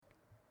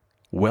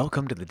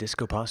Welcome to the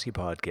Disco Posse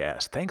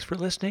Podcast. Thanks for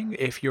listening.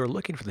 If you're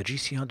looking for the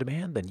GC on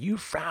demand, then you've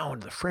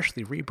found the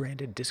freshly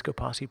rebranded Disco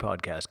Posse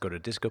Podcast. Go to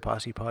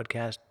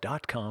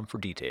discopossepodcast.com for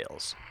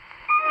details.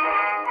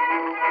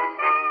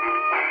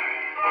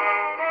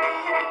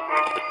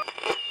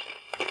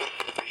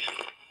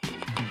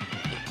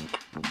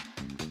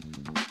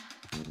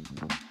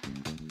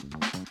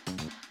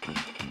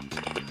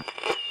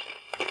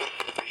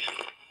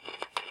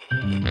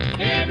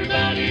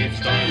 Everybody, it's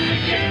time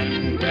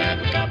again. Grab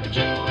a cup of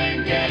joe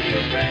and get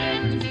your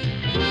friends.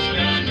 Put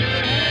on your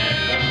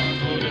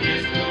headphones for the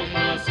Disco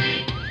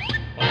Posse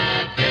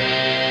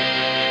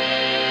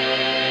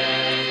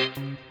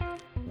Podcast.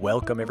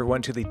 Welcome,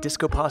 everyone, to the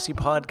Disco Posse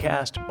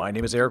Podcast. My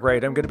name is Eric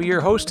Wright. I'm going to be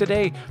your host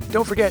today.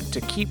 Don't forget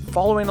to keep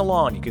following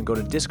along. You can go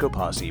to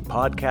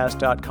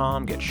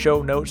discopossepodcast.com, get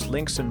show notes,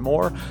 links, and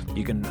more.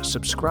 You can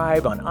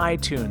subscribe on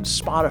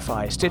iTunes,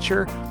 Spotify,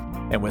 Stitcher.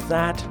 And with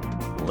that,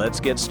 let's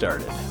get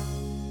started.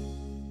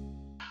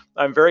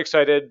 I'm very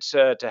excited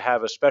to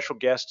have a special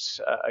guest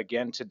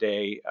again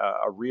today,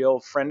 a real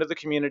friend of the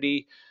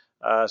community,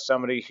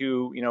 somebody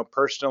who,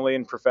 personally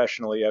and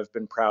professionally I've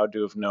been proud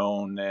to have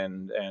known,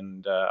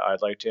 and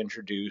I'd like to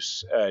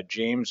introduce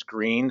James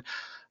Green.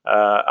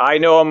 I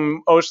know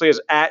him mostly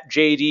as at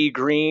JD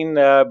Green,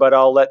 but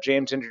I'll let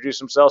James introduce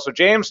himself. So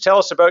James, tell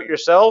us about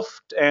yourself,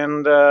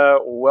 and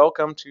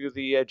welcome to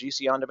the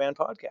GC On Demand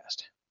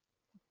podcast.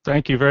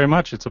 Thank you very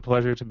much. It's a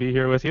pleasure to be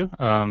here with you.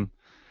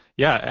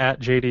 At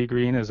JD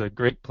Green is a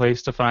great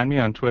place to find me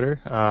on Twitter.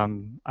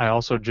 I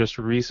also just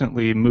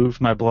recently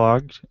moved my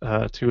blog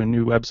to a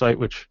new website,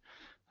 which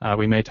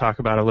we may talk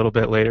about a little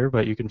bit later,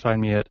 but you can find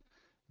me at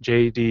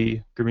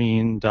jdgreen.io.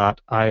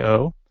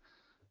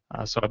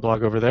 So I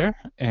blog over there,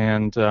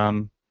 and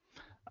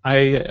I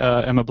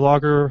am a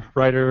blogger,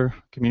 writer,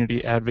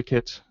 community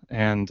advocate,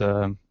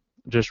 and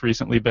just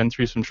recently been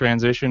through some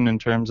transition in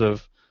terms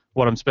of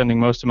what I'm spending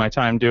most of my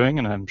time doing,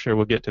 and I'm sure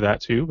we'll get to that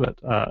too,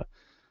 but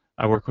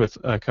I work with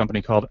a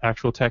company called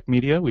Actual Tech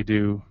Media. We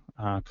do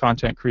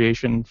content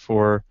creation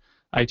for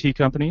IT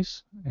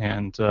companies,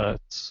 and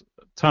it's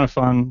a ton of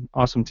fun,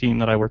 awesome team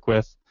that I work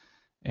with,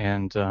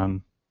 and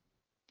I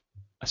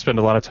spend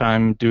a lot of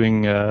time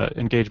doing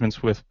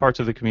engagements with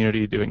parts of the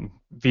community, doing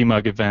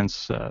VMUG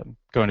events,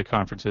 going to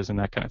conferences, and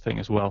that kind of thing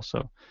as well.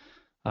 So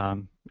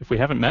if we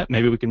haven't met,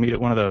 maybe we can meet at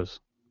one of those.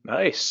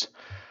 Nice.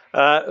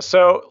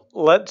 So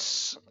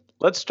let's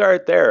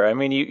start there. I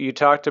mean, you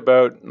talked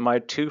about my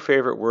two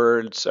favorite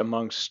words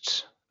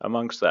amongst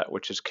that,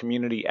 which is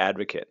community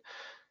advocate.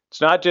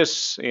 It's not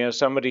just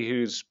somebody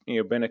who's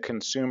been a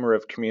consumer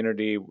of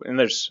community, and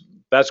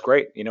that's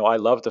great. I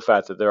love the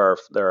fact that there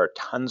are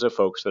tons of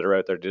folks that are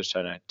out there just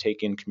trying to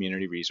take in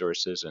community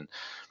resources, and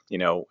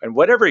and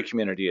whatever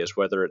community is,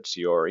 whether it's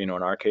your in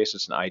our case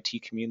it's an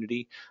IT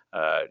community,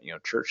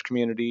 church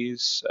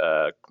communities,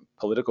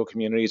 political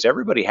communities.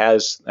 Everybody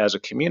has a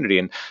community,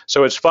 and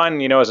so it's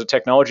fun. As a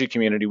technology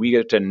community, we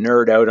get to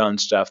nerd out on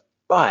stuff,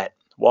 but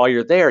while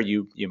you're there,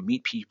 you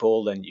meet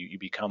people and you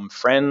become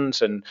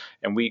friends, and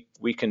we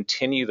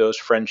continue those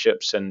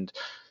friendships and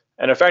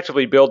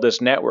effectively build this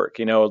network.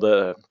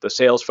 The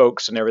sales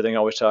folks and everything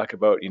always talk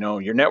about,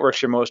 your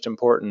network's your most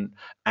important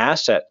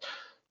asset,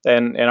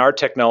 and our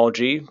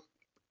technology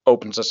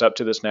opens us up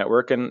to this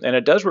network, and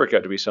it does work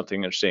out to be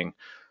something interesting.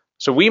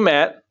 So we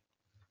met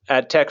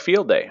at Tech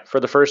Field Day for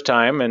the first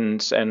time,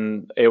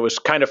 and it was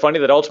kind of funny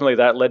that ultimately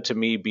that led to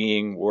me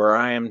being where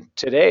I am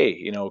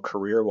today,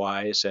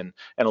 career-wise and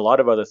a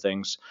lot of other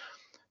things.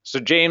 So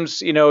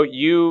James,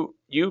 you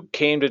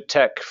came to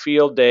Tech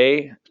Field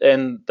Day,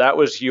 and that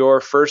was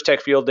your first Tech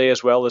Field Day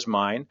as well as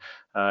mine,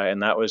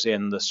 and that was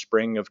in the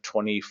spring of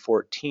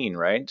 2014,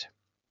 right?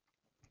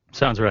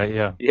 Sounds right,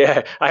 yeah.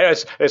 Yeah, I know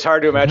it's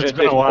hard to imagine. It's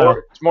been a while.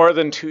 It's more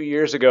than 2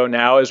 years ago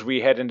now as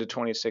we head into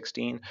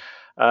 2016.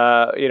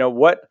 How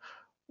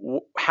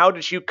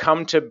did you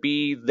come to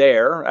be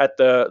there at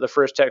the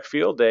first Tech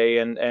Field Day,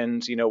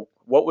 and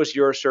what was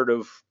your sort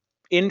of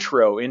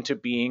intro into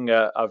being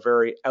a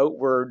very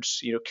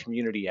outwards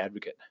community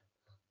advocate?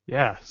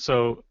 Yeah,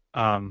 so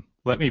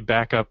let me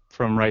back up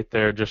from right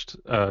there just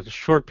a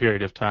short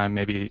period of time,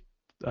 maybe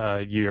a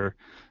year.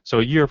 So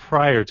a year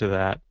prior to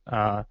that,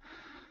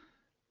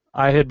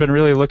 I had been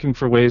really looking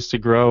for ways to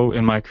grow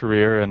in my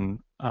career, and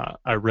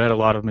I read a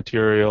lot of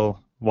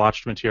material,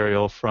 watched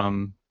material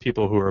from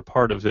people who are a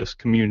part of this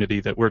community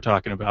that we're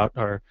talking about,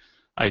 our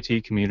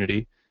IT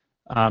community.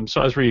 So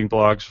I was reading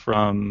blogs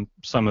from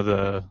some of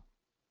the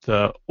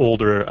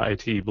older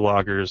IT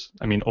bloggers.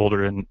 I mean,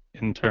 older in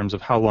terms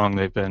of how long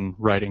they've been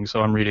writing.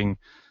 So I'm reading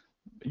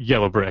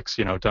Yellow Bricks,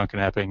 Duncan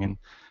Epping and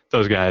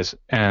those guys,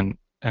 and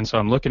so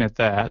I'm looking at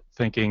that,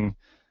 thinking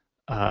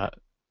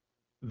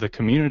the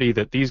community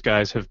that these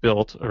guys have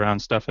built around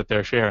stuff that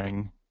they're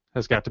sharing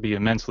has got to be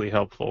immensely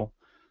helpful.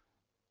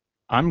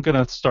 I'm going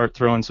to start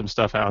throwing some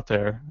stuff out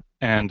there,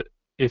 and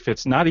if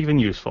it's not even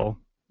useful,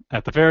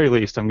 at the very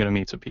least, I'm going to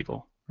meet some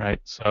people, right?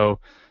 So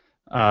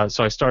I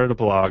started a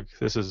blog.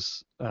 This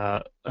is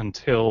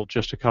until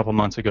just a couple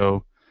months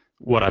ago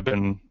what I've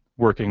been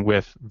working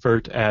with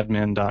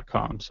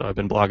vertadmin.com. So I've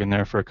been blogging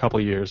there for a couple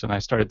of years, and I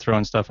started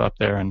throwing stuff up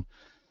there. And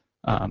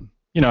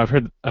I've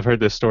heard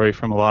this story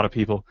from a lot of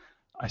people.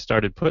 I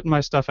started putting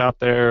my stuff out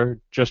there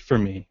just for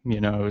me.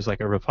 It was like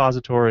a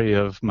repository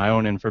of my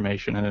own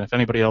information, and if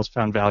anybody else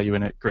found value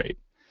in it, great.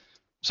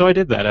 So I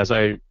did that. As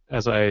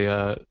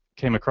I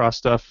came across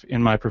stuff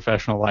in my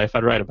professional life,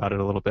 I'd write about it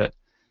a little bit,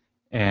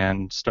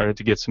 and started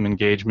to get some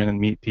engagement and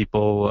meet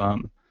people.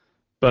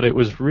 But it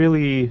was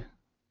really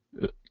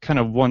kind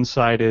of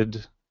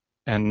one-sided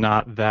and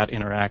not that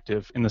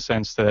interactive, in the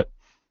sense that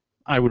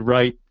I would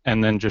write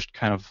and then just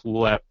kind of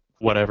let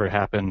whatever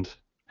happened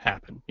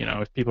happen.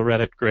 If people read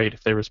it, great.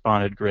 If they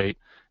responded, great.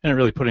 I didn't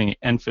really put any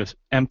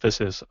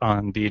emphasis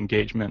on the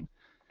engagement.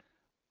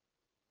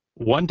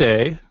 One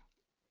day,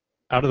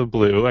 out of the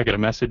blue, I get a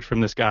message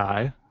from this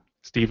guy,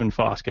 Stephen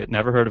Foskett.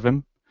 Never heard of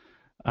him,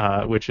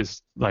 which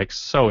is like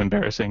so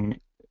embarrassing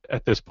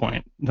at this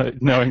point,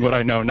 knowing what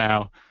I know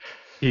now.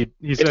 He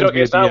It's sends okay. me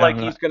a It's not like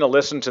DM. he's going to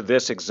listen to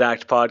this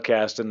exact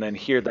podcast and then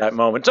hear that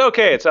moment. It's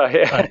okay. It's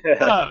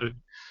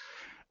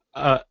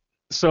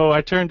So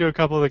I turned to a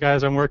couple of the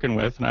guys I'm working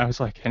with, and I was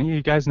like, "Any of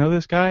you guys know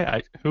this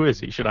guy? Who is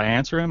he? Should I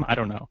answer him? I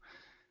don't know."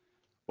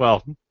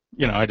 Well,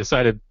 I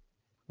decided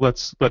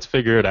let's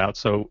figure it out.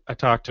 So I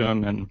talked to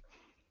him, and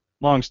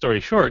long story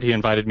short, he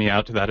invited me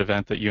out to that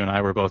event that you and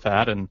I were both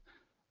at, and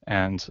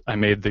I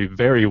made the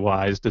very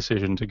wise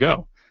decision to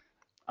go.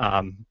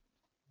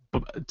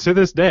 But to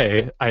this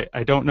day,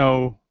 I don't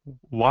know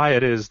why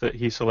it is that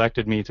he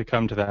selected me to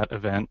come to that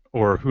event,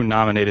 or who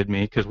nominated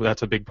me, because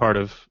that's a big part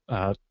of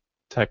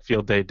Tech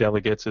Field Day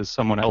delegates, is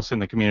someone else in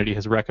the community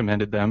has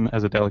recommended them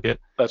as a delegate.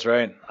 That's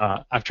right.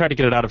 I've tried to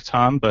get it out of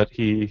Tom, but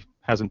he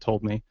hasn't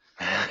told me.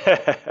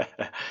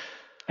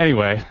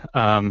 Anyway,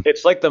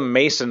 It's like the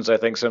Masons, I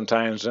think,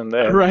 sometimes, and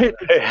then right?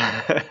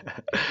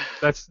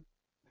 That's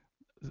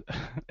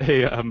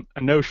a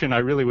notion I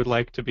really would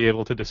like to be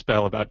able to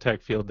dispel about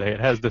Tech Field Day.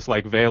 It has this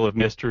like veil of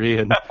mystery,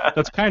 and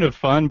that's kind of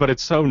fun, but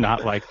it's so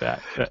not like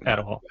that at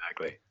all.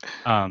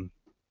 Exactly.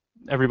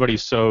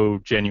 Everybody's so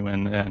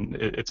genuine, and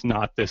it's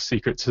not this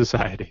secret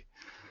society.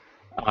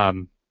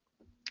 But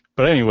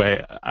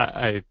anyway,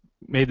 I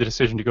made the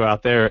decision to go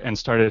out there and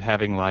started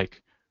having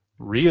like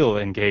real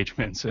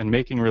engagements and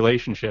making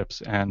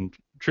relationships and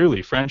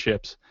truly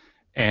friendships,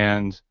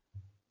 and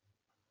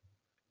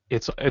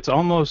it's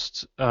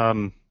almost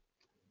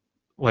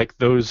like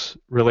those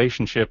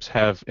relationships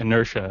have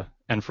inertia,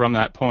 and from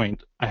that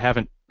point, I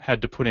haven't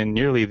had to put in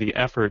nearly the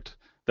effort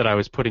that I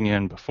was putting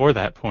in before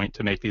that point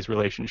to make these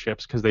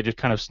relationships, because they just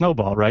kind of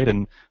snowball, right?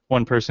 And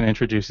one person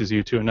introduces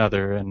you to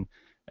another, and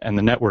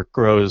the network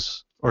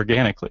grows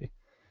organically.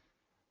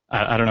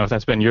 I don't know if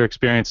that's been your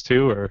experience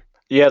too, or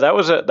Yeah, that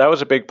was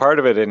a big part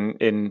of it,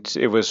 and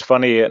it was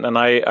funny. And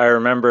I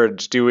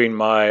remembered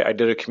I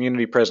did a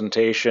community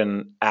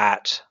presentation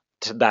at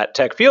that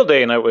Tech Field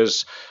Day, and it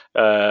was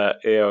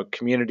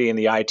community in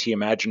the IT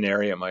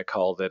Imaginarium, I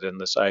called it, and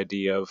this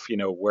idea of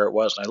where it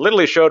was. And I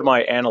literally showed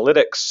my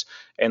analytics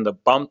and the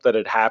bump that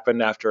had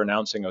happened after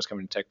announcing I was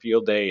coming to Tech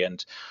Field Day,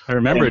 and I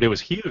remember it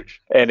was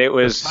huge. and it The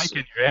was spike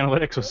in your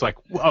analytics was like,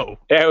 whoa.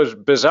 yeah, it was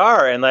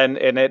bizarre, and then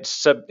it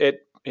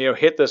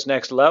hit this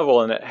next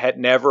level, and it had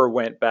never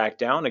went back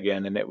down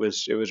again, and it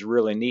was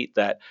really neat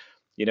that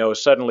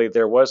suddenly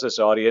there was this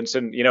audience,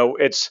 and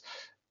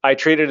I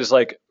treat it as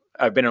like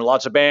I've been in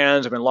lots of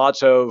bands, I've been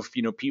lots of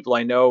people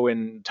I know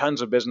in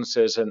tons of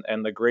businesses,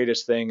 and the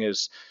greatest thing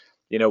is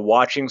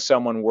watching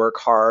someone work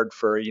hard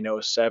for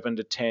 7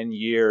 to 10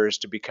 years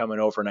to become an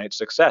overnight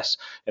success.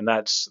 And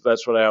that's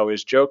what I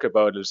always joke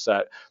about, is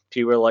that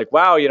people are like,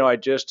 wow, I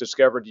just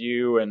discovered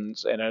you, and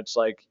it's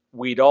like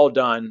we'd all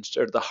done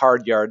sort of the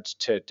hard yards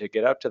to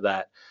get up to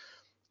that.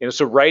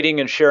 So writing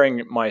and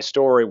sharing my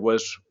story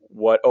was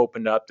what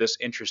opened up this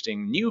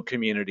interesting new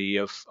community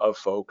of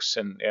folks.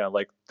 And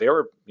like they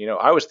were,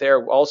 I was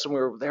there also, we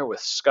were there with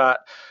Scott,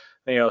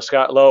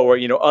 Scott Lowe, or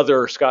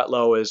other Scott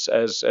Lowe,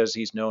 as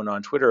he's known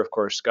on Twitter. Of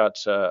course,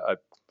 Scott's a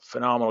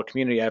phenomenal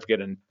community advocate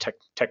and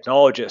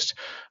technologist,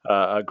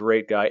 a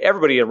great guy.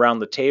 Everybody around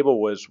the table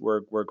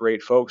were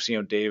great folks.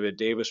 David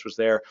Davis was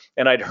there,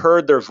 and I'd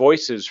heard their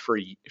voices for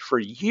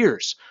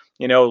years.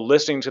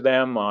 Listening to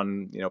them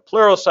on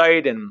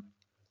Pluralsight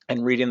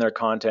and reading their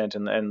content,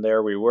 and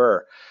there we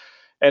were.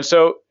 And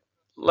so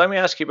let me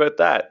ask you about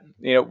that.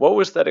 What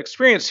was that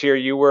experience here?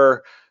 You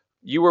were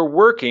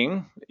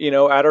working,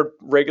 at a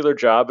regular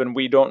job, and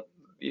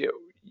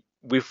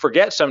we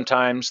forget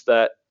sometimes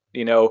that,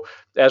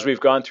 as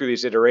we've gone through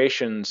these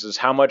iterations, is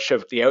how much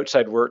of the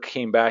outside work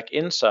came back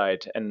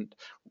inside. And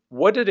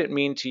what did it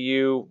mean to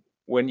you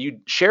when you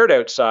shared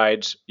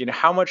outside?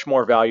 How much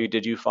more value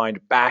did you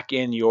find back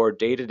in your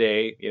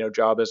day-to-day,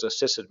 job as a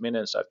sysadmin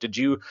and stuff? Did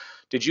you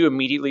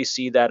immediately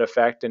see that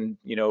effect, and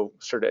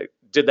sort of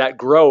did that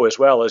grow as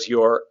well as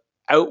your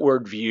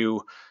outward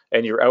view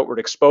and your outward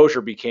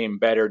exposure became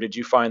better? Did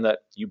you find that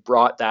you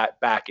brought that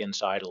back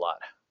inside a lot?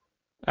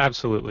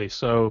 Absolutely.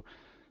 So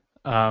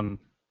I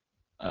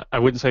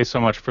wouldn't say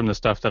so much from the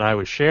stuff that I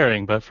was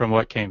sharing, but from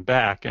what came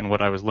back and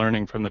what I was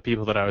learning from the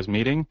people that I was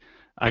meeting,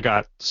 I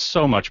got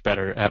so much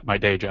better at my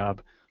day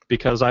job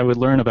because I would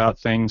learn about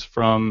things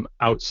from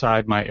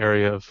outside my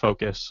area of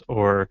focus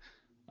or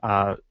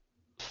uh,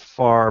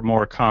 far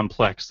more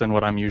complex than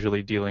what I'm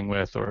usually dealing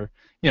with, or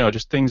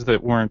just things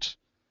that weren't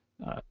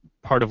uh,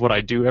 part of what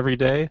I do every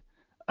day.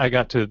 I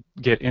got to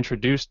get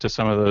introduced to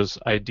some of those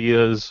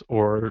ideas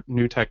or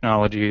new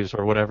technologies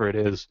or whatever it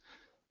is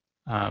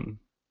um,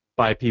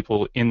 by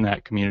people in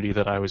that community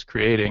that I was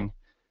creating.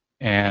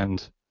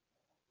 And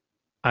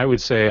I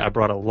would say I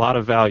brought a lot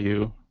of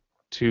value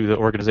to the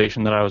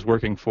organization that I was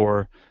working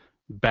for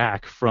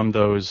back from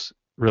those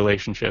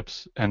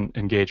relationships and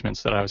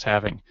engagements that I was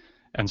having.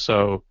 And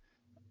so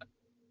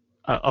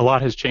a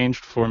lot has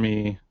changed for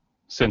me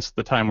since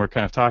the time we're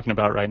kind of talking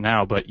about right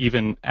now, but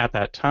even at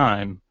that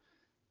time,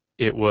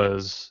 it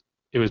was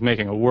it was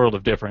making a world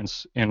of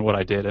difference in what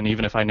I did. And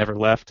even if I never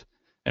left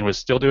and was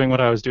still doing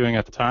what I was doing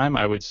at the time,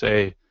 I would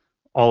say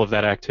all of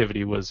that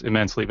activity was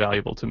immensely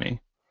valuable to me.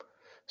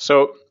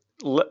 So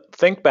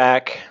think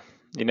back,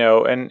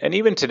 and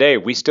even today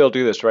we still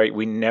do this, right?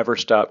 We never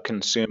stop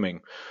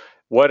consuming.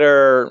 What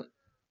are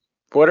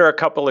what are a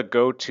couple of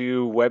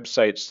go-to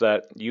websites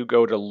that you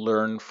go to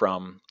learn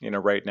from,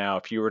 right now?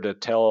 If you were to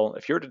tell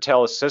a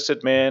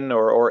sysadmin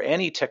or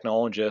any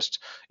technologist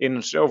in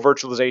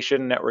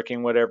virtualization,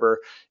 networking, whatever,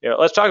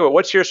 let's talk about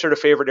what's your sort of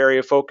favorite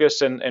area of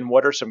focus and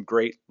what are some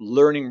great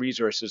learning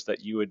resources that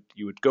you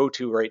would go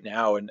to right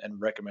now and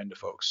recommend to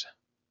folks.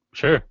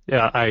 Sure.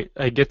 Yeah,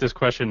 I get this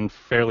question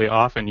fairly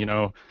often.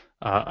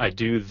 I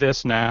do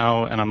this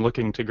now and I'm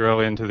looking to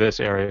grow into this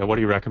area. What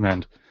do you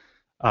recommend?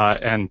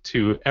 And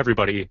to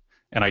everybody,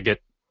 and I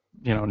get,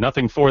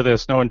 nothing for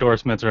this, no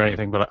endorsements or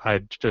anything, but I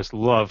just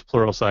love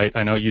Pluralsight.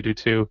 I know you do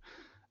too.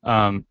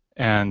 And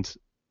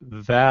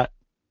that,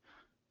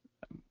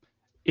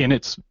 in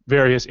its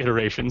various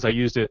iterations, I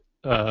used it.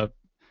 I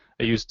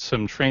used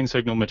some train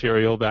signal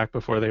material back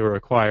before they were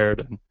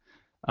acquired,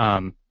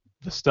 and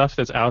the stuff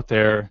that's out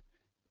there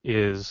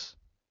is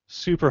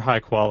super high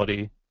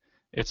quality.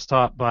 It's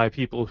taught by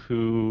people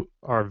who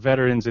are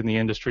veterans in the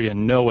industry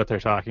and know what they're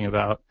talking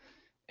about,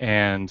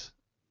 and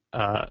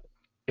uh,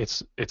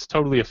 it's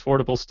totally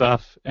affordable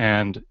stuff.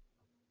 And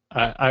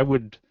I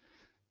would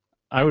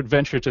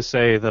venture to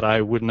say that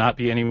I would not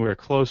be anywhere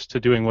close to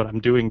doing what I'm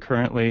doing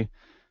currently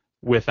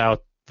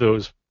without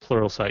those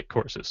Pluralsight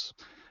courses.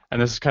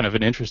 And this is kind of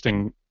an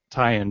interesting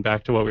tie-in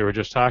back to what we were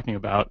just talking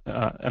about,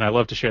 and I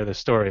love to share this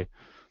story.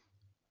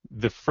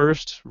 The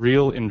first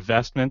real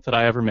investment that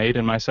I ever made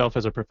in myself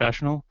as a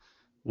professional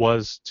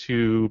was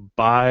to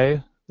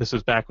buy. This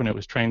was back when it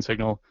was Train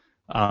Signal.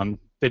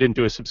 They didn't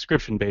do a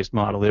subscription-based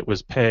model. It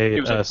was pay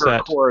It was a like per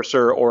set. course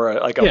or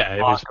like a Yeah, it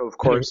block was of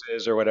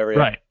courses or whatever. Yeah.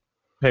 right.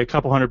 Pay a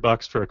couple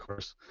 $100 for a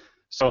course.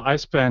 So I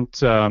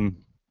spent, I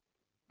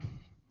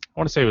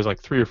want to say it was like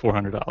 $300 or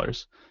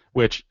 $400,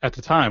 which at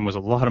the time was a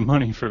lot of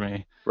money for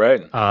me,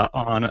 Right.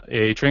 on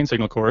a train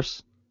signal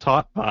course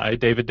taught by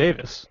David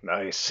Davis.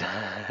 Nice.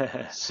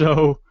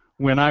 So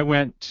when I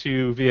went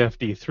to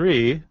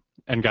VFD3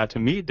 and got to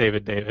meet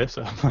David Davis,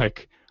 I'm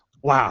like,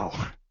 wow,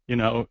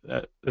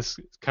 this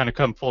kind of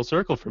come full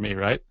circle for me,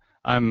 right?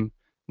 I'm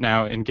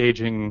now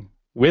engaging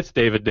with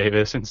David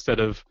Davis instead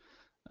of,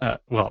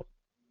 well,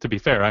 to be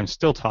fair, I'm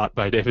still taught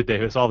by David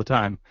Davis all the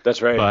time,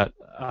 That's right. but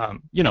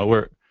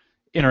we're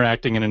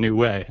interacting in a new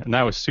way, and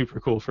that was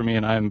super cool for me,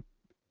 and I'm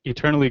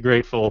eternally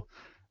grateful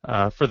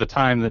for the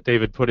time that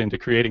David put into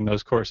creating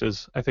those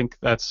courses. I think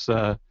that's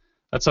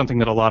something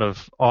that a lot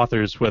of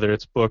authors, whether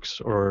it's books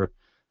or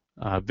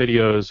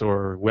videos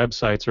or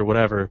websites or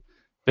whatever,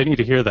 they need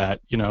to hear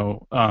that.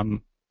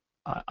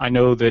 I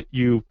know that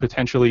you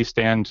potentially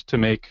stand to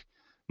make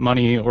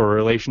money or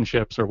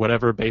relationships or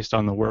whatever based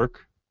on the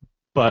work,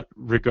 but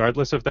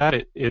regardless of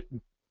that, it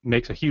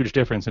makes a huge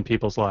difference in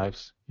people's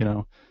lives.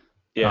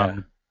 Yeah.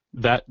 Um,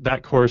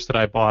 that course that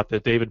I bought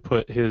that David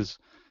put his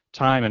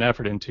time and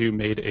effort into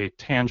made a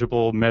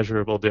tangible,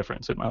 measurable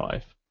difference in my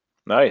life.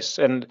 Nice.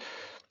 And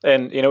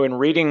in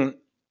reading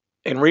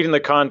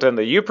the content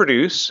that you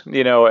produce,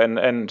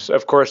 and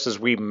of course as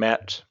we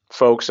met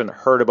folks and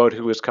heard about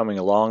who was coming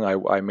along,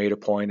 I made a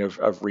point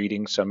of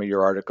reading some of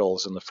your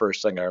articles, and the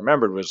first thing I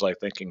remembered was like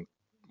thinking,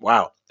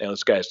 wow,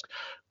 this guy's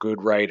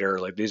good writer.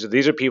 Like these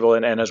are people,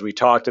 and as we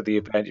talked at the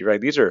event, you're right,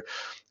 these are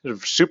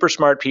super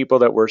smart people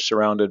that we're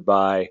surrounded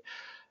by.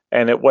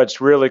 And what's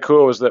really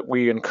cool is that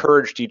we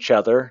encouraged each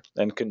other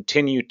and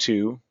continue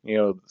to,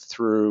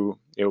 through,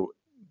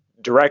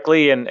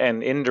 directly and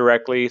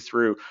indirectly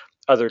through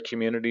other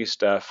community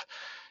stuff.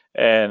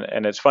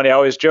 And it's funny. I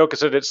always joke. I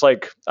said it's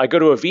like I go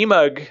to a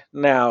VMUG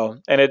now,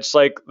 and it's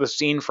like the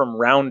scene from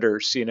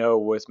Rounders,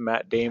 with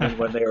Matt Damon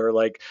when they were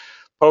like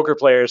poker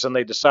players, and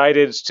they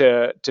decided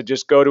to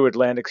just go to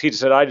Atlantic. He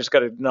said, "I just got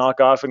to knock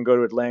off and go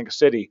to Atlantic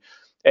City."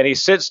 And he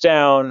sits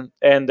down,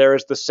 and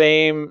there's the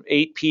same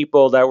 8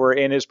 people that were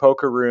in his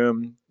poker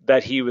room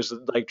that he was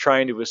like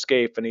trying to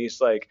escape. And he's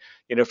like,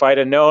 if I'd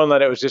have known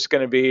that it was just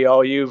going to be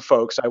all you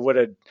folks, I would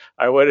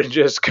have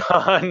just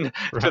gone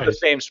to the Right.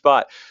 same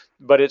spot.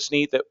 But it's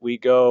neat that we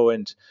go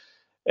and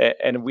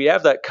we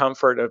have that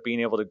comfort of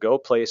being able to go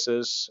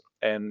places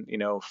and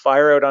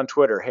fire out on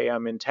Twitter, hey,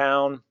 I'm in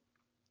town,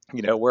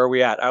 where are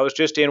we at? I was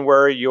just in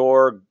where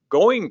you're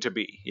going to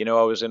be.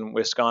 I was in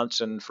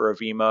Wisconsin for a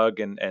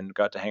VMUG and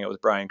got to hang out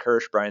with Brian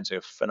Kirsch. Brian's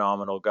a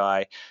phenomenal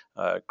guy,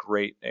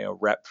 great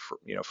rep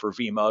for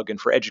VMUG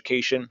and for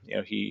education.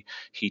 He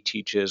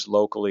teaches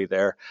locally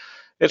there.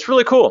 It's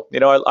really cool.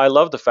 I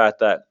love the fact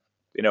that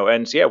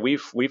and yeah,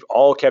 we've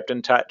all kept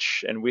in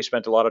touch, and we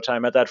spent a lot of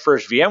time at that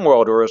first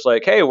VMworld where it was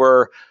like, hey,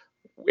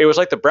 it was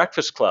like the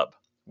Breakfast Club.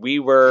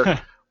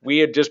 We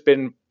had just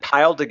been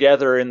piled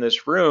together in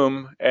this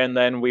room, and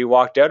then we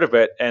walked out of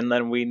it, and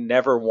then we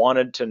never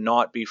wanted to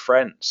not be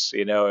friends.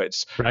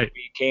 It's Right.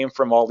 We came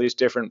from all these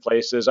different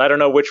places. I don't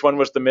know which one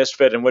was the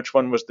misfit and which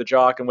one was the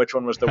jock and which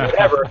one was the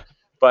whatever,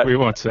 but We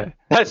won't say.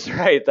 that's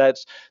right. That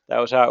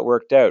was how it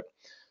worked out.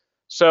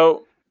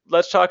 So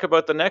let's talk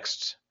about the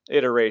next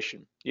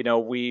iteration.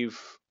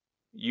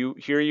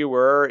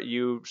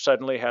 You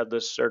suddenly had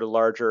this sort of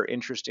larger,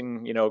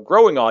 interesting,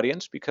 growing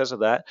audience because of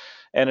that,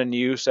 and a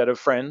new set of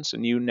friends, a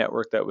new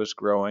network that was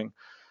growing.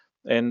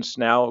 And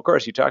now, of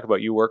course, you talk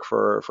about you work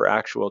for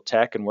Actual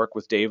Tech and work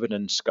with David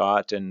and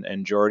Scott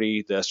and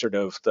Jordy, the sort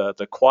of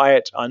the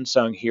quiet,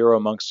 unsung hero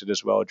amongst it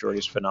as well.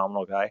 Jordy's a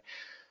phenomenal guy.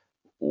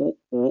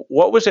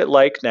 What was it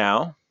like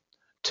now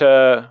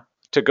to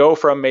go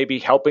from maybe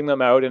helping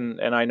them out,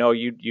 and I know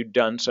you'd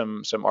done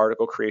some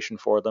article creation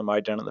for them.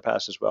 I'd done it in the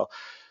past as well.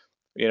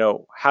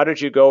 How did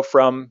you go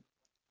from,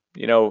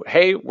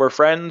 hey, we're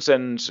friends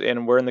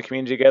and we're in the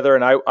community together,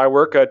 and I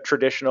work a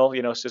traditional,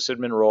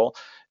 sysadmin role,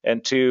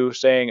 and to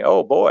saying,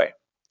 oh boy,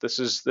 this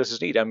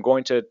is neat. I'm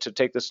going to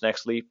take this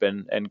next leap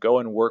and go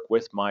and work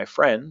with my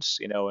friends,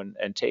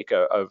 and take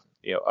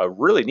a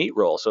really neat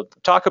role. So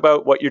talk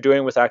about what you're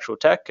doing with Actual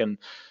Tech and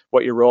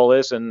what your role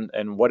is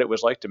and what it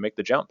was like to make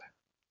the jump.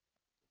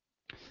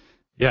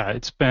 Yeah,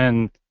 it's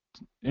been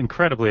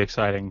incredibly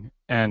exciting.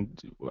 And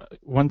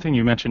one thing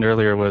you mentioned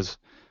earlier was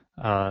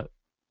uh,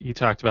 you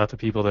talked about the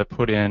people that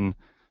put in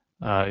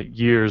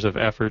years of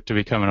effort to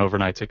become an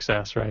overnight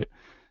success, right?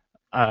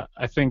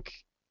 I think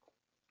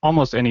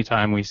almost any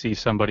time we see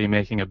somebody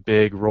making a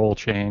big role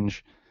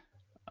change,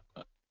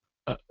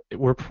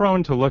 we're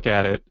prone to look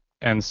at it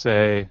and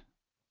say,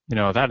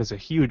 that is a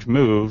huge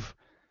move.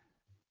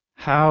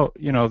 How,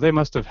 they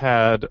must have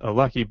had a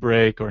lucky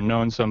break or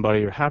known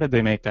somebody, or how did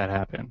they make that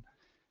happen?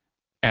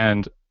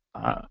 And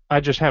I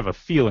just have a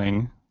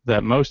feeling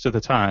that most of the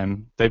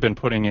time they've been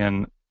putting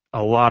in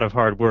a lot of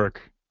hard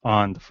work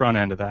on the front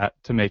end of that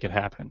to make it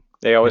happen.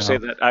 They You always say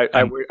know, that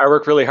and I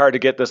work really hard to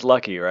get this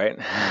lucky, right?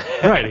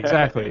 right,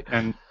 exactly.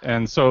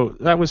 And so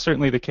that was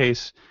certainly the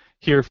case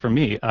here for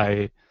me.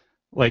 I,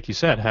 like you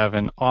said, have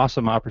an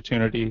awesome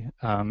opportunity,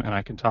 and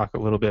I can talk a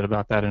little bit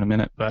about that in a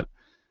minute. But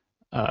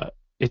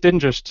it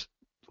didn't just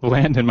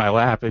land in my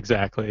lap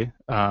exactly.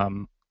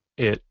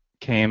 It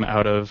came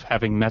out of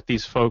having met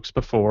these folks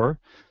before,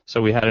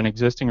 so we had an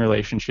existing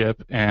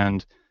relationship,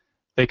 and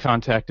they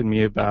contacted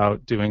me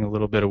about doing a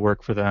little bit of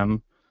work for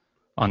them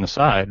on the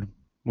side,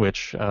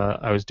 which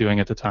I was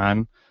doing at the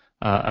time.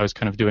 I was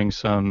kind of doing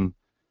some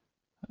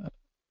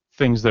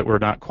things that were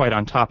not quite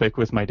on topic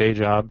with my day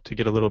job to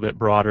get a little bit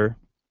broader,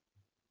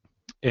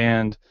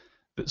 and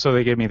so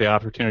they gave me the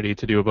opportunity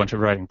to do a bunch of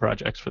writing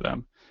projects for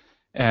them.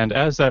 And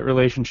as that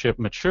relationship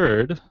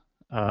matured,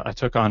 I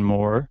took on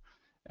more,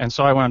 and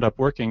so I wound up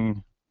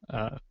working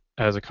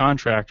as a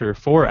contractor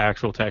for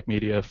Actual Tech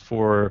Media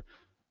for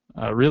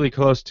really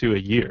close to a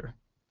year.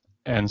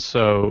 And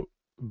so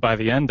by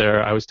the end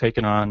there, I was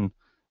taking on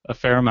a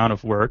fair amount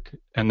of work,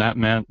 and that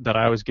meant that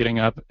I was getting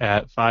up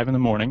at 5 in the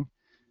morning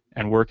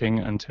and working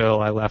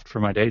until I left for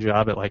my day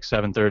job at like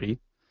 7:30,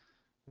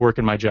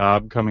 working my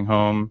job, coming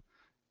home,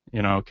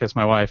 kiss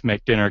my wife,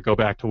 make dinner, go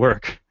back to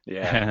work,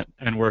 Yeah.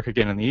 and work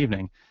again in the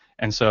evening.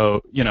 And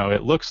so,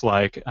 it looks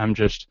like I'm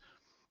just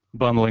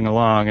bumbling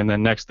along, and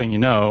then next thing you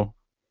know,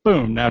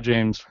 boom, now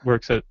James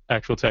works at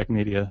Actual Tech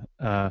Media.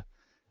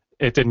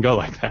 It didn't go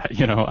like that.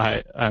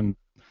 I'm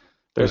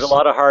There's a there's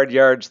lot of hard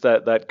yards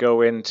that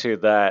go into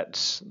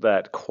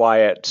that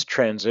quiet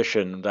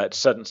transition that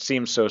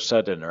seems so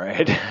sudden,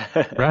 right?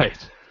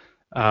 right,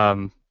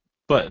 um,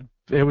 but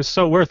it was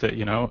so worth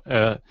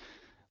it.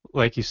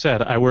 Like you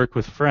said, I work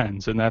with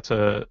friends, and that's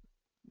a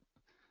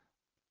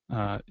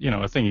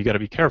thing you got to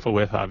be careful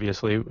with.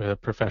 Obviously, a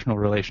professional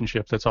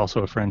relationship that's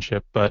also a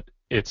friendship, but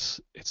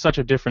it's such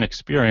a different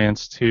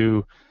experience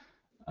to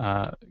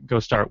go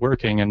start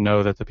working and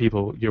know that the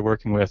people you're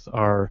working with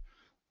are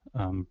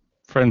um,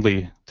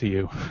 friendly to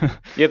you.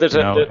 Yeah, there's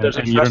And, there's a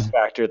and you trust don't.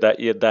 factor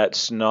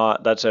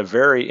that's a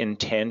very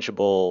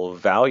intangible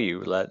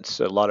value that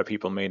a lot of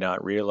people may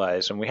not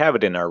realize, and we have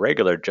it in our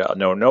regular job.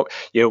 No,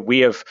 we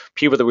have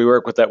people that we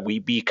work with that we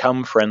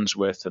become friends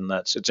with, and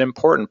it's an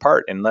important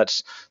part, and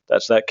that's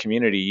that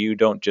community. You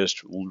don't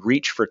just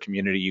reach for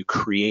community, you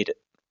create it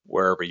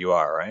wherever you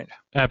are, right?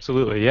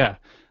 Absolutely, yeah.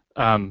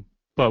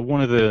 But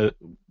one of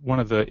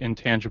the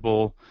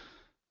intangible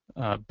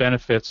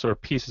benefits or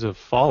pieces of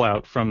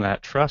fallout from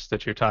that trust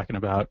that you're talking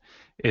about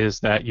is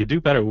that you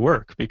do better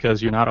work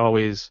because you're not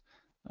always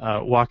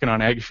walking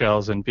on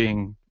eggshells and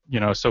being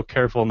so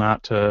careful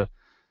not to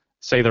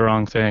say the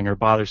wrong thing or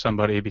bother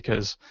somebody,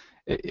 because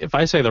if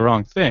I say the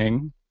wrong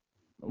thing,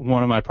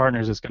 one of my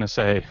partners is going to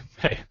say,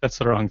 "Hey, that's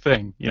the wrong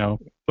thing,"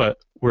 but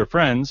we're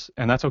friends,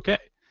 and that's okay.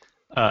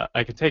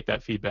 I can take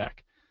that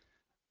feedback.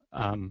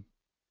 Um,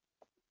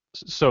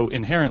 so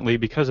inherently,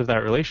 because of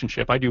that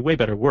relationship, I do way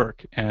better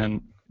work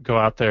and go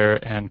out there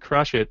and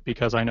crush it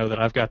because I know that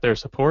I've got their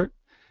support,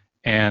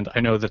 and I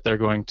know that they're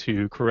going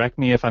to correct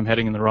me if I'm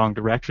heading in the wrong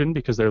direction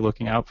because they're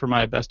looking out for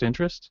my best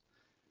interest.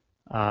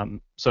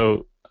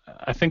 So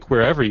I think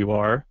wherever you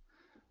are,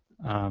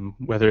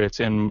 whether it's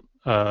in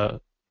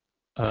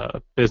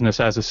business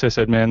as a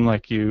sysadmin,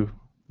 like you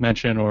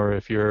mentioned, or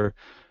if you're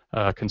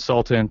a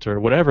consultant or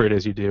whatever it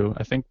is you do,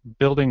 I think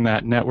building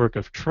that network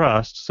of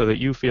trust so that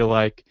you feel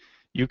like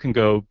you can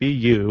go be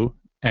you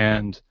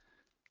and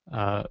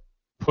uh,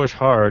 push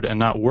hard and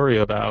not worry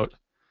about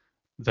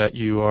that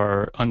you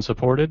are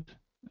unsupported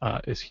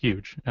is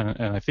huge.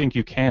 And I think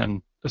you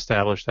can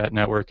establish that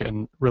network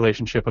and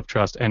relationship of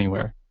trust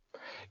anywhere.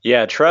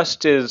 Yeah,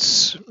 trust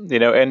is,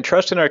 and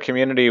trust in our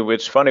community.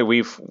 It's funny,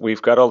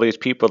 we've got all these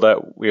people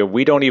that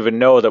we don't even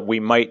know that we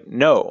might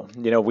know.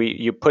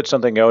 You put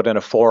something out in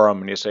a forum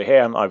and you say, "Hey,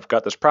 I've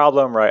got this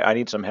problem, right? I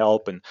need some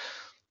help,"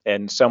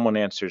 and someone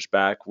answers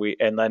back.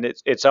 And then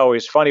it's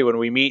always funny when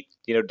we meet,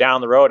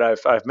 down the road.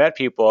 I've met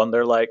people and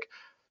they're like,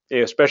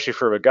 especially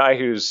for a guy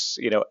who's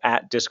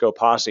at Disco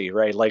Posse,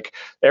 right? Like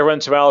every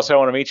once in a while, I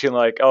want to meet you, and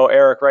like, "Oh,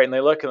 Eric," right? And they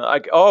look and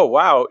like, "Oh,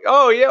 wow,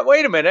 oh yeah,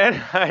 wait a minute,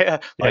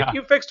 like Yeah.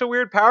 you fixed a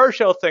weird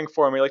PowerShell thing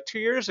for me like 2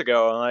 years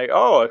ago." And I'm like,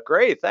 "Oh,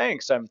 great,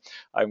 thanks. I'm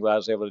glad I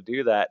was able to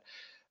do that."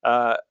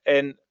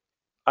 And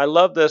I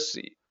love this.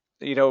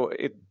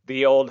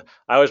 The old.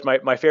 I was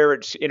my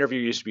favorite interview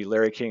used to be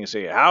Larry King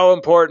say, "How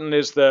important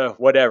is the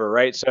whatever?"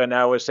 Right. So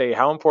now I would say,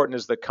 "How important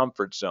is the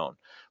comfort zone?"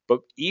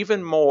 But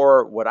even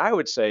more, what I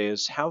would say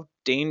is, how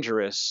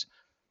dangerous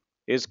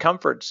is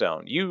comfort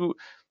zone? You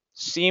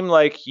seem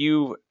like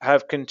you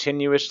have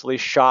continuously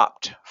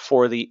shopped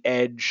for the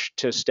edge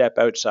to step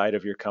outside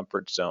of your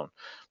comfort zone.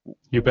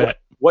 You What bet.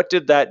 what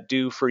did that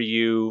do for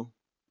you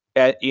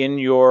in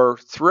your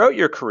throughout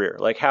your career?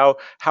 Like how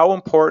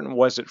important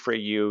was it for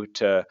you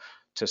to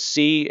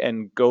see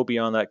and go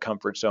beyond that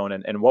comfort zone,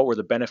 and what were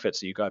the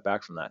benefits that you got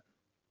back from that?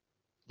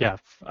 Yeah.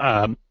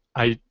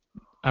 I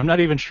I'm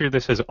not even sure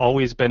this has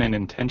always been an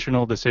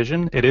intentional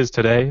decision. It is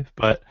today,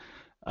 but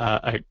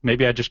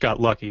maybe I just got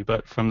lucky.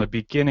 But from the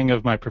beginning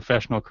of my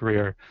professional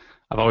career,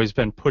 I've always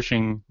been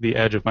pushing the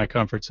edge of my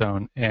comfort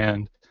zone.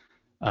 And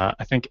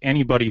I think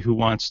anybody who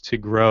wants to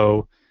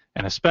grow,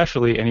 and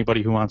especially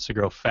anybody who wants to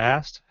grow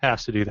fast,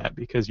 has to do that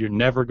because you're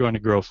never going to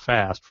grow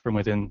fast from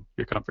within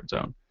your comfort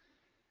zone.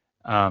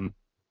 Um,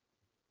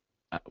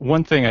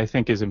 One thing I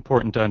think is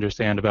important to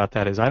understand about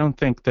that is I don't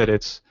think that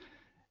it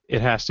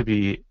has to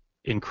be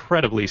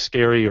incredibly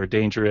scary or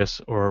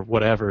dangerous or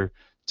whatever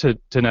to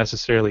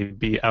necessarily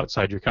be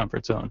outside your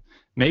comfort zone.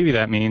 Maybe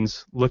that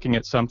means looking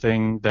at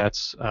something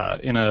that's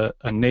in a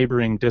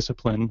neighboring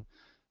discipline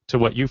to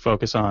what you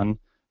focus on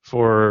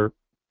for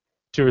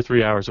 2 or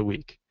 3 hours a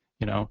week.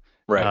 You know,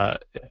 Right. uh,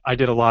 I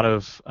did a lot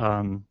of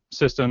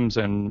systems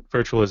and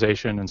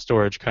virtualization and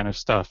storage kind of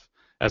stuff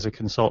as a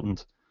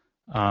consultant.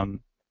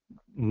 Um,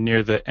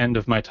 Near the end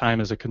of my time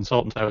as a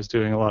consultant, I was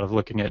doing a lot of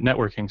looking at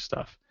networking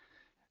stuff.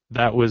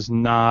 That was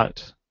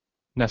not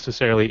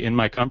necessarily in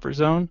my comfort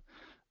zone,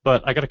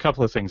 but I got a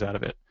couple of things out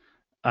of it.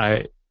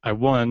 I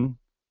one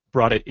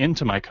brought it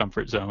into my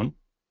comfort zone.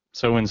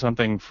 So when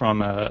something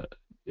from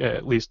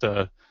at least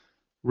a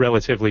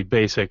relatively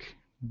basic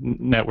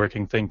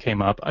networking thing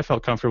came up, I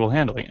felt comfortable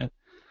handling it.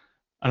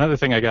 Another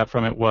thing I got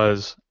from it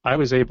was I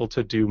was able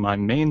to do my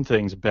main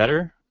things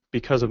better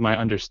because of my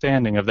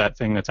understanding of that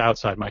thing that's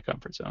outside my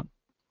comfort zone.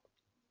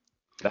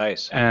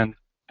 Nice. And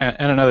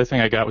and another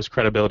thing I got was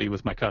credibility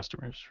with my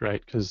customers,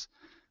 right? Because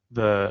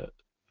the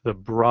the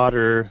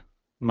broader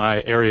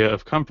my area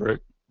of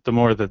comfort, the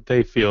more that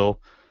they feel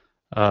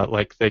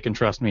like they can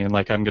trust me and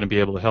like I'm going to be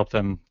able to help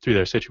them through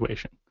their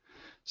situation.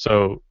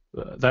 So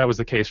that was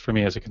the case for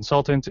me as a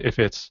consultant. If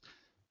it's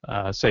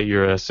say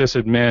you're a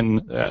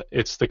sysadmin,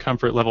 it's the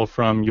comfort level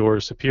from your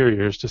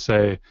superiors to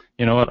say,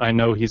 you know what, I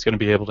know he's going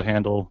to be able to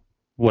handle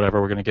whatever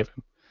we're going to give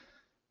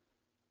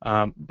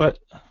him. But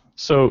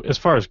so as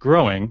far as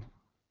growing,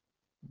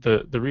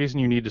 the reason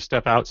you need to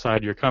step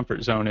outside your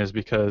comfort zone is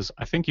because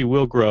I think you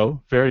will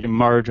grow very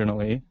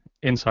marginally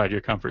inside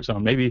your comfort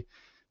zone. Maybe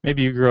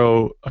you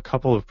grow a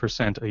couple of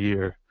percent a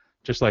year,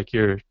 just like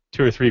your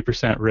 2 or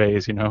 3%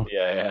 raise. Yeah, Your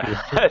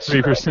yeah. That's three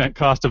right. percent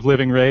cost of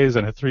living raise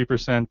and a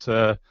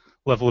 3%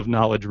 level of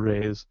knowledge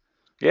raise.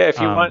 Yeah, if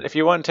you want Um, if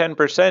you want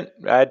 10%,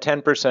 add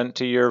 10%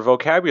 to your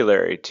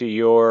vocabulary, to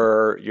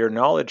your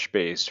knowledge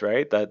base,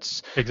 right?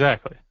 That's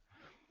exactly.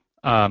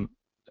 Um,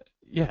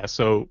 yeah.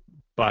 So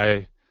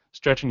by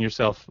stretching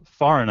yourself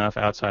far enough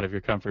outside of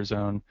your comfort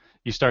zone,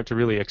 you start to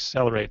really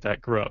accelerate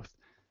that growth.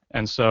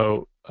 And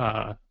so,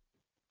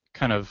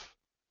 kind of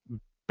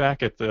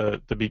back at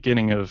the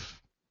beginning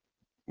of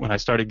when I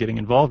started getting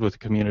involved with the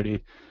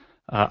community,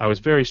 I was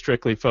very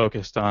strictly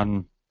focused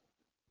on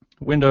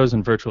Windows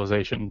and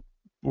virtualization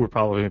were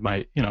probably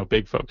my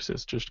big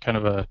focuses. Just kind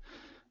of a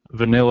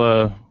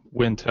vanilla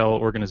Wintel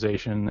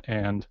organization,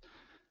 and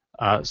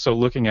so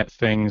looking at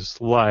things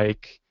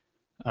like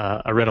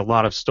I read a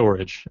lot of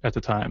storage at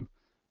the time.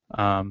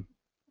 Um,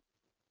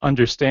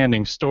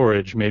 Understanding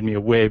storage made me a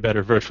way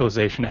better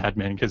virtualization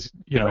admin because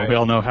we Right.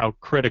 all know how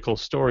critical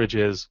storage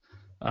is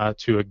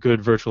to a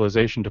good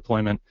virtualization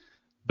deployment.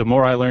 The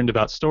more I learned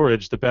about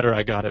storage, the better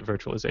I got at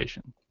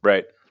virtualization.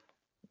 Right.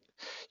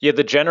 Yeah,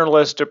 the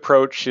generalist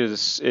approach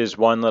is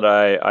one that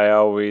I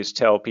always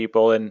tell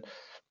people, and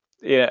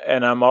yeah,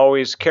 and I'm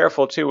always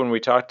careful too when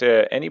we talk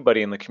to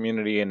anybody in the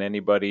community and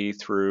anybody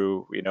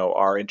through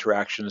our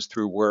interactions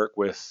through work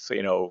with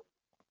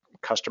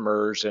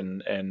customers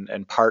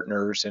and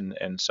partners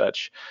and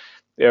such.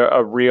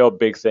 A real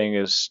big thing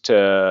is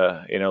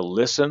to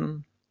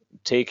listen,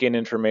 take in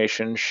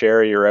information,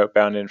 share your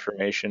outbound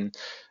information,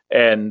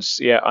 and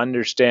yeah,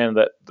 understand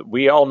that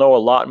we all know a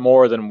lot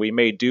more than we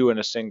may do in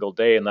a single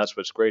day, and that's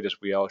what's great is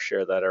we all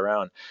share that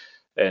around.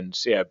 And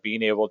so, yeah,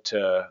 being able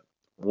to,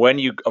 when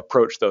you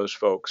approach those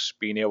folks,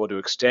 being able to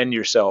extend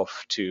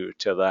yourself to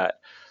that.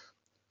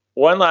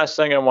 One last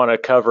thing I want to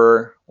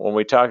cover when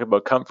we talk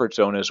about comfort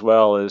zone as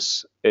well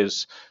is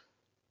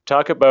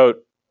talk about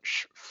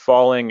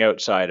falling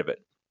outside of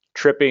it,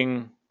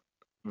 tripping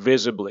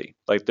visibly.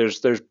 Like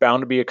there's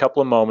bound to be a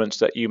couple of moments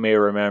that you may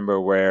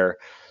remember where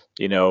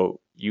you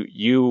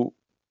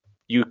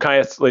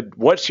kind of like,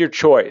 what's your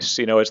choice?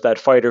 It's that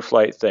fight or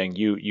flight thing.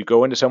 You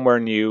go into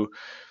somewhere new,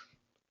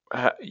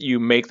 you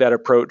make that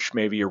approach.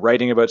 Maybe you're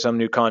writing about some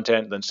new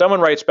content, then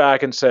someone writes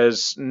back and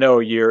says, "No,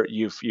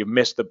 you've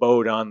missed the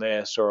boat on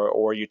this,"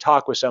 or you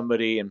talk with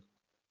somebody, and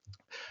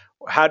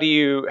how do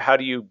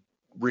you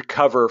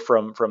recover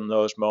from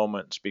those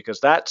moments? Because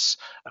that's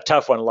a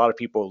tough one. A lot of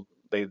people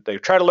they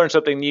try to learn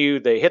something new,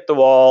 they hit the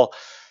wall,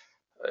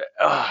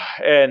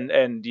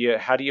 and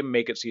how do you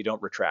make it so you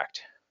don't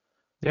retract?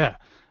 Yeah.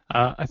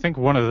 I think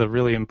one of the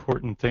really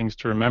important things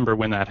to remember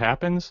when that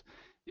happens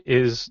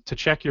is to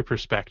check your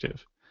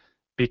perspective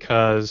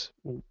because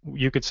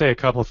you could say a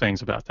couple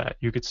things about that.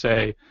 You could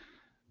say,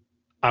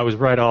 I was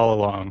right all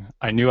along.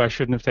 I knew I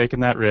shouldn't have taken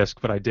that risk,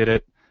 but I did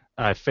it.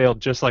 I failed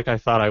just like I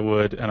thought I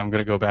would, and I'm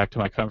going to go back to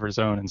my comfort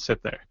zone and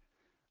sit there.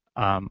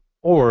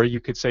 Or you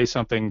could say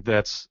something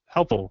that's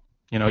helpful.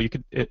 You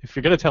could, if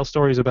you're going to tell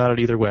stories about it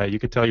either way, you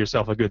could tell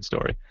yourself a good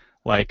story.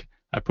 Like,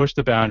 I pushed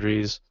the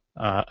boundaries,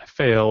 I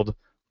failed,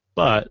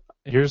 but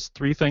here's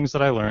three things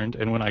that I learned,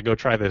 and when I go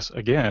try this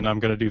again, I'm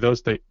going to do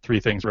those three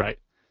things right.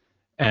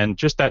 And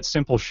just that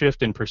simple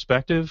shift in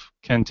perspective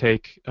can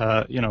take,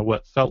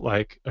 what felt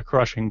like a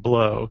crushing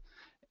blow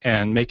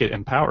and make it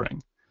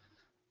empowering.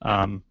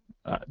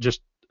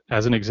 Just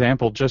as an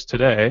example, just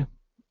today,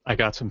 I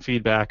got some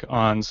feedback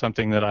on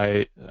something that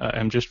I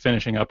am just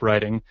finishing up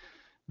writing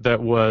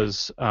that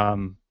was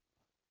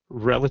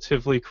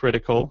relatively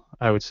critical,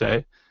 I would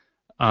say,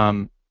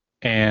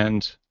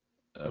 and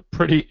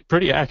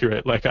pretty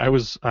accurate. Like I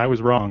was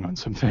wrong on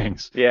some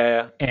things,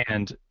 Yeah,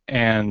 and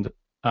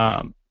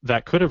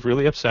that could have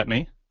really upset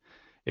me.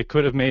 It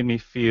could have made me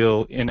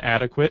feel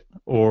inadequate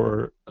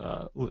or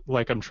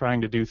like I'm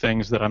trying to do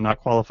things that I'm not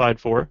qualified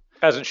for.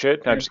 as it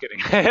should. No, I'm just kidding.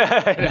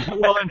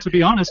 Well, and to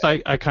be honest, I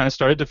kind of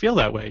started to feel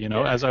that way.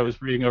 As I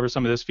was reading over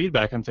some of this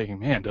feedback, I'm thinking,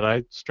 man, did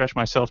I stretch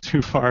myself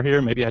too far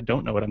here? Maybe I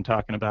don't know what I'm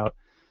talking about.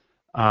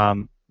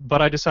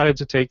 But I decided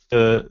to take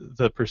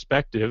the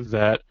perspective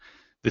that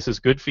this is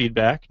good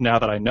feedback. Now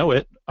that I know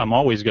it, I'm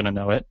always going to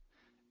know it.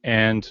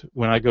 And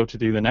when I go to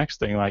do the next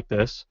thing like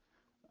this,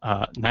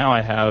 now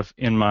I have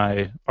in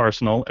my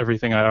arsenal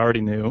everything I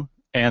already knew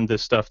and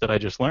this stuff that I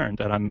just learned,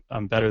 and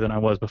I'm better than I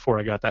was before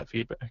I got that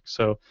feedback.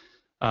 So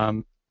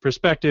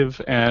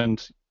perspective,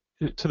 and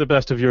to the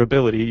best of your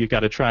ability, you got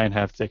to try and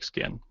have thick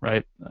skin,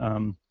 right?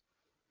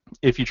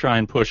 If you try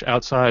and push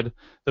outside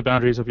the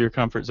boundaries of your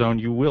comfort zone,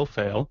 you will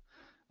fail.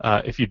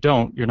 If you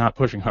don't, you're not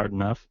pushing hard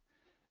enough.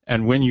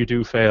 And when you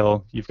do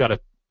fail, you've got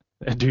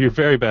to do your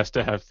very best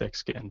to have thick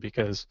skin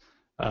because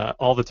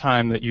all the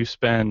time that you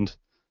spend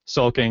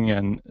sulking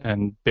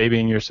and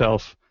babying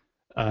yourself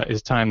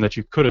is time that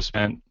you could have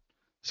spent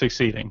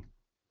succeeding.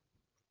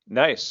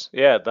 Nice.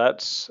 Yeah,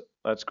 that's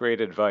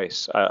great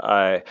advice.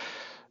 I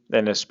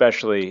and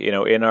especially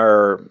in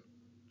our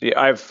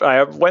yeah,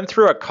 I went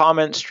through a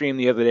comment stream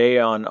the other day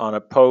on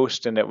a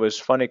post, and it was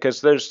funny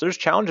because there's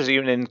challenges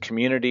even in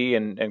community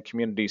and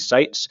community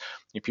sites.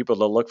 People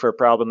that look for a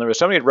problem. There was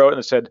somebody that wrote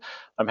and said,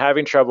 "I'm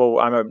having trouble.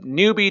 I'm a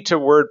newbie to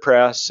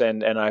WordPress,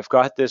 and I've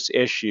got this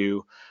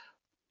issue."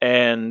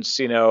 And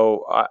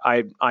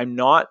I'm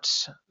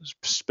not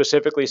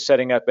specifically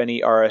setting up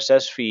any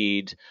RSS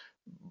feed,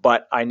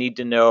 but I need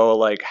to know,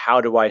 like, how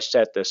do I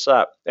set this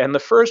up? And the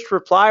first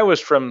reply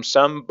was from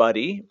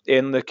somebody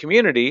in the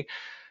community.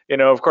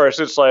 Of course,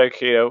 it's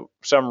like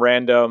some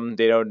random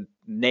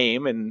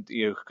name, and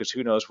because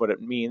who knows what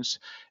it means,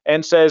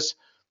 and says,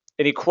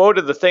 and he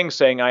quoted the thing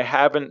saying,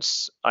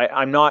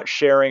 I'm not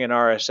sharing an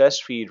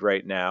RSS feed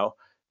right now.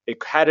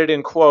 It had it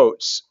in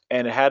quotes,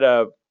 and it had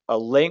a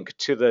link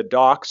to the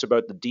docs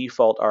about the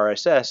default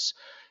RSS,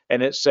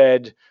 and it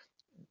said,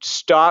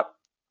 stop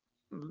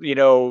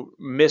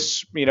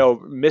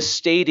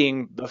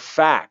misstating the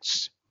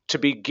facts to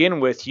begin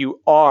with.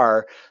 You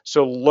are,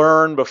 so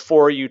learn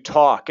before you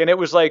talk. And it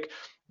was like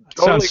That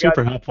sounds totally got,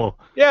 super helpful.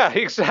 yeah,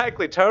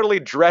 exactly, totally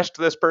dressed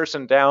this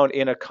person down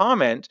in a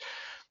comment.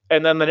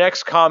 And then the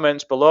next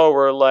comments below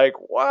were like,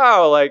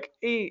 wow, like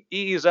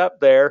ease up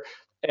there.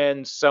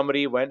 And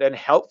somebody went and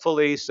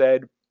helpfully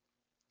said,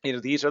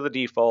 these are the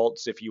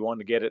defaults. If you want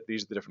to get it,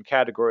 these are the different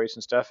categories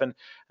and stuff. And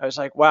I was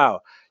like,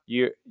 wow,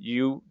 you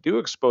do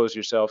expose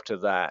yourself to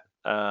that.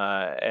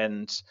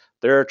 And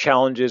there are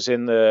challenges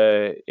in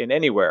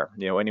anywhere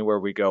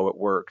we go at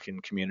work,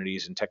 in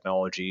communities and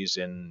technologies,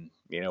 and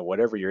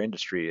whatever your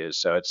industry is.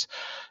 So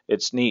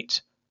it's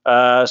neat.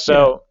 Yeah,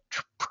 So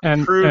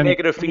true and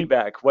negative I mean,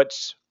 feedback.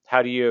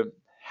 How do you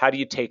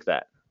take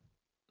that?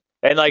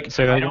 And like,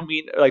 say that I again. don't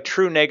mean like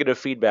true negative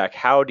feedback.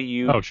 How do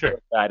you Oh, take sure.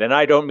 that? And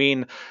I don't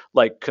mean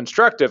like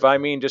constructive. I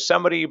mean just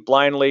somebody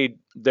blindly,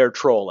 they're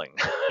trolling.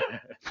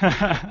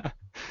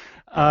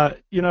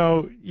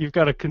 You've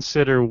got to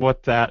consider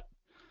what that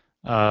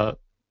uh,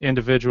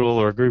 individual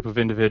or group of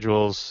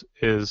individuals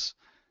is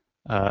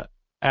uh,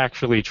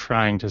 actually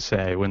trying to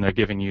say when they're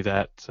giving you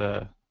that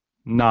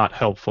not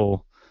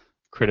helpful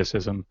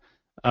criticism.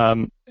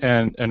 And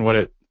what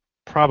it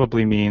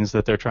probably means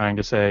that they're trying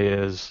to say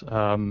is,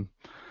 I'm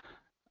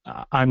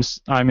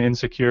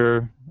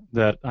insecure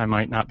that I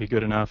might not be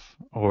good enough,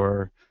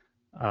 or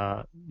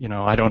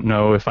I don't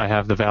know if I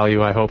have the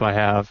value I hope I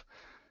have.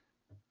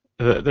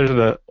 There's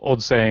an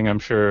old saying I'm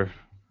sure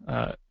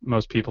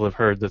most people have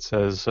heard that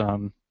says,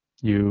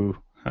 you,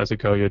 how's it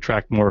go? You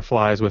attract more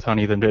flies with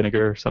honey than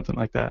vinegar, or something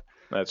like that.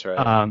 That's right.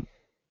 Um,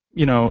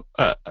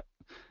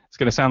 it's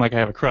going to sound like I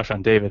have a crush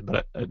on David,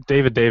 but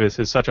David Davis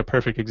is such a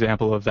perfect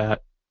example of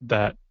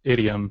that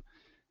idiom.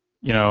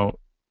 You know,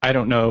 I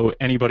don't know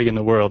anybody in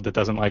the world that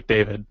doesn't like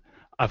David.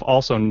 I've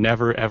also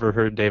never ever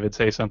heard David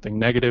say something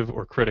negative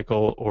or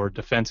critical or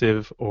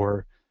defensive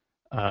or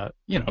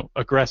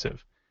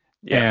aggressive,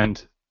 Yeah.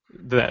 and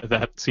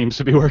that seems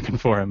to be working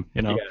for him.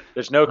 Yeah.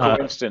 There's no Uh,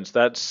 coincidence.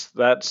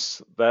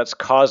 That's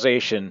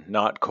causation,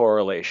 not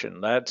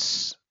correlation.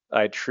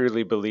 I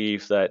truly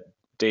believe that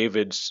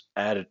David's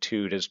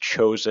attitude has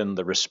chosen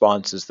the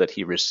responses that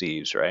he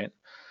receives, right?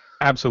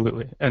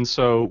 Absolutely. And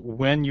so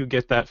when you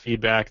get that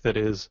feedback that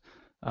is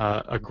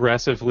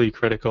aggressively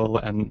critical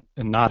and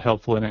not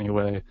helpful in any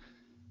way,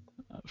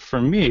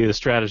 for me, the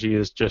strategy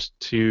is just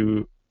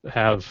to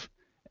have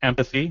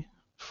empathy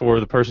for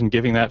the person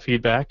giving that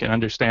feedback and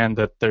understand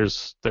that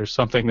there's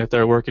something that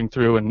they're working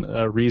through and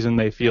a reason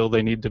they feel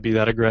they need to be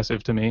that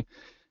aggressive to me,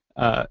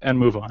 and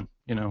move on.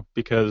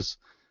 Because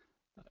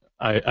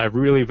I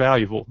really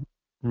value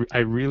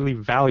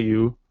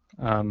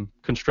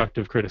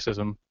constructive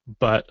criticism,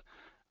 but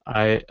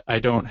I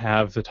don't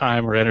have the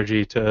time or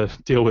energy to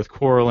deal with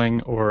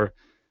quarreling or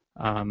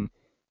um,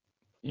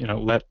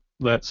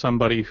 let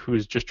somebody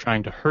who's just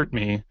trying to hurt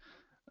me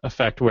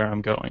affect where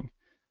I'm going.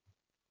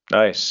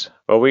 Nice.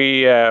 Well,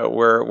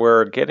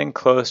 we're getting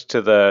close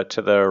to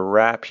the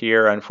wrap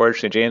here.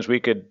 Unfortunately, James, we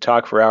could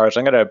talk for hours.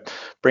 I'm going to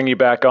bring you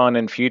back on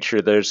in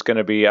future. There's going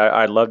to be.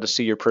 I'd love to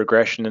see your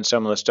progression in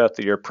some of the stuff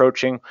that you're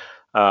approaching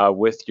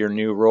with your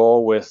new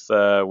role with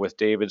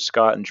David,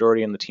 Scott, and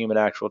Jordy and the team at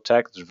Actual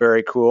Tech. It's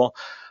very cool.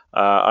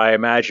 I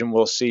imagine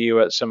we'll see you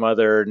at some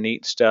other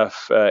neat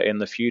stuff in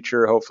the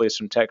future. Hopefully,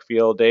 some Tech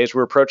Field Days.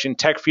 We're approaching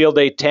Tech Field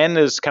Day 10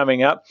 is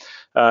coming up,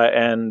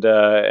 and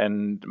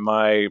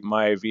my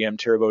VM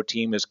Turbo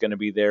team is going to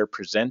be there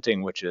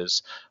presenting, which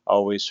is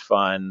always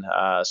fun.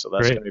 So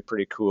that's going Great. to be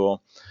pretty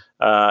cool.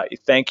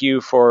 Thank you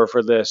for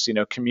this.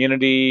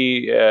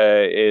 Community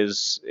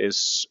is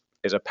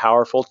a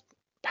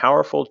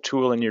powerful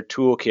tool in your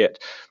toolkit,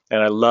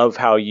 and I love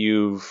how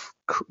you've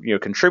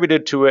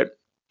contributed to it,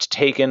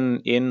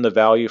 taken in the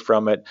value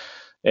from it.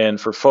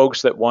 And for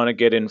folks that want to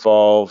get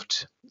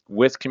involved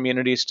with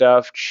community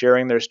stuff,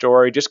 sharing their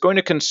story, just going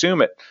to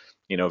consume it,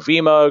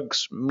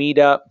 VMUGs,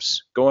 meetups,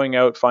 going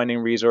out, finding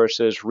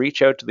resources,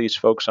 reach out to these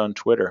folks on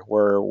Twitter.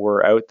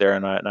 We're out there,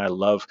 and I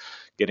love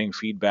getting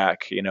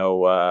feedback.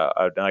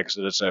 Like I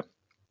said, it's a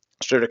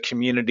sort of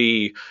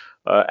community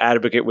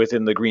advocate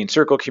within the Green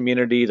Circle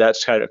community.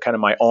 That's kind of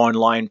my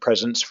online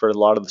presence for a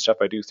lot of the stuff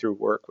I do through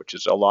work, which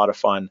is a lot of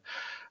fun.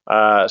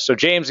 So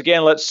James,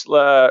 again, let's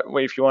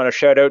if you want to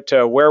shout out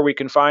to where we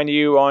can find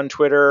you on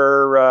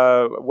Twitter,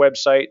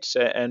 websites,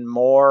 and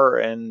more,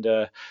 and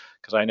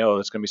because I know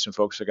there's going to be some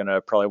folks that are going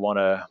to probably want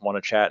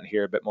to chat and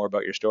hear a bit more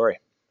about your story.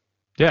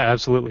 Yeah,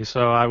 absolutely.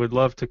 So I would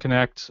love to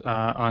connect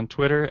on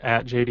Twitter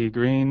at JD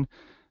Green.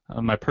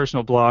 My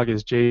personal blog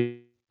is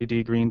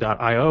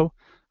jdgreen.io.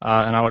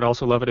 And I would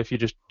also love it if you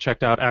just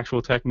checked out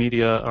Actual Tech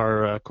Media,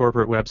 our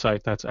corporate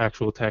website. That's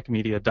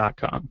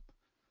actualtechmedia.com.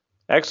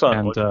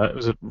 Excellent. And it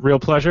was a real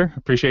pleasure.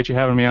 Appreciate you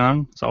having me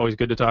on. It's always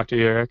good to talk to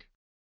you, Eric.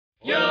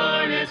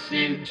 You're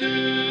listening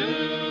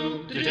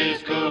to the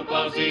Disco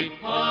Posse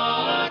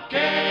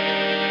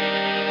Podcast.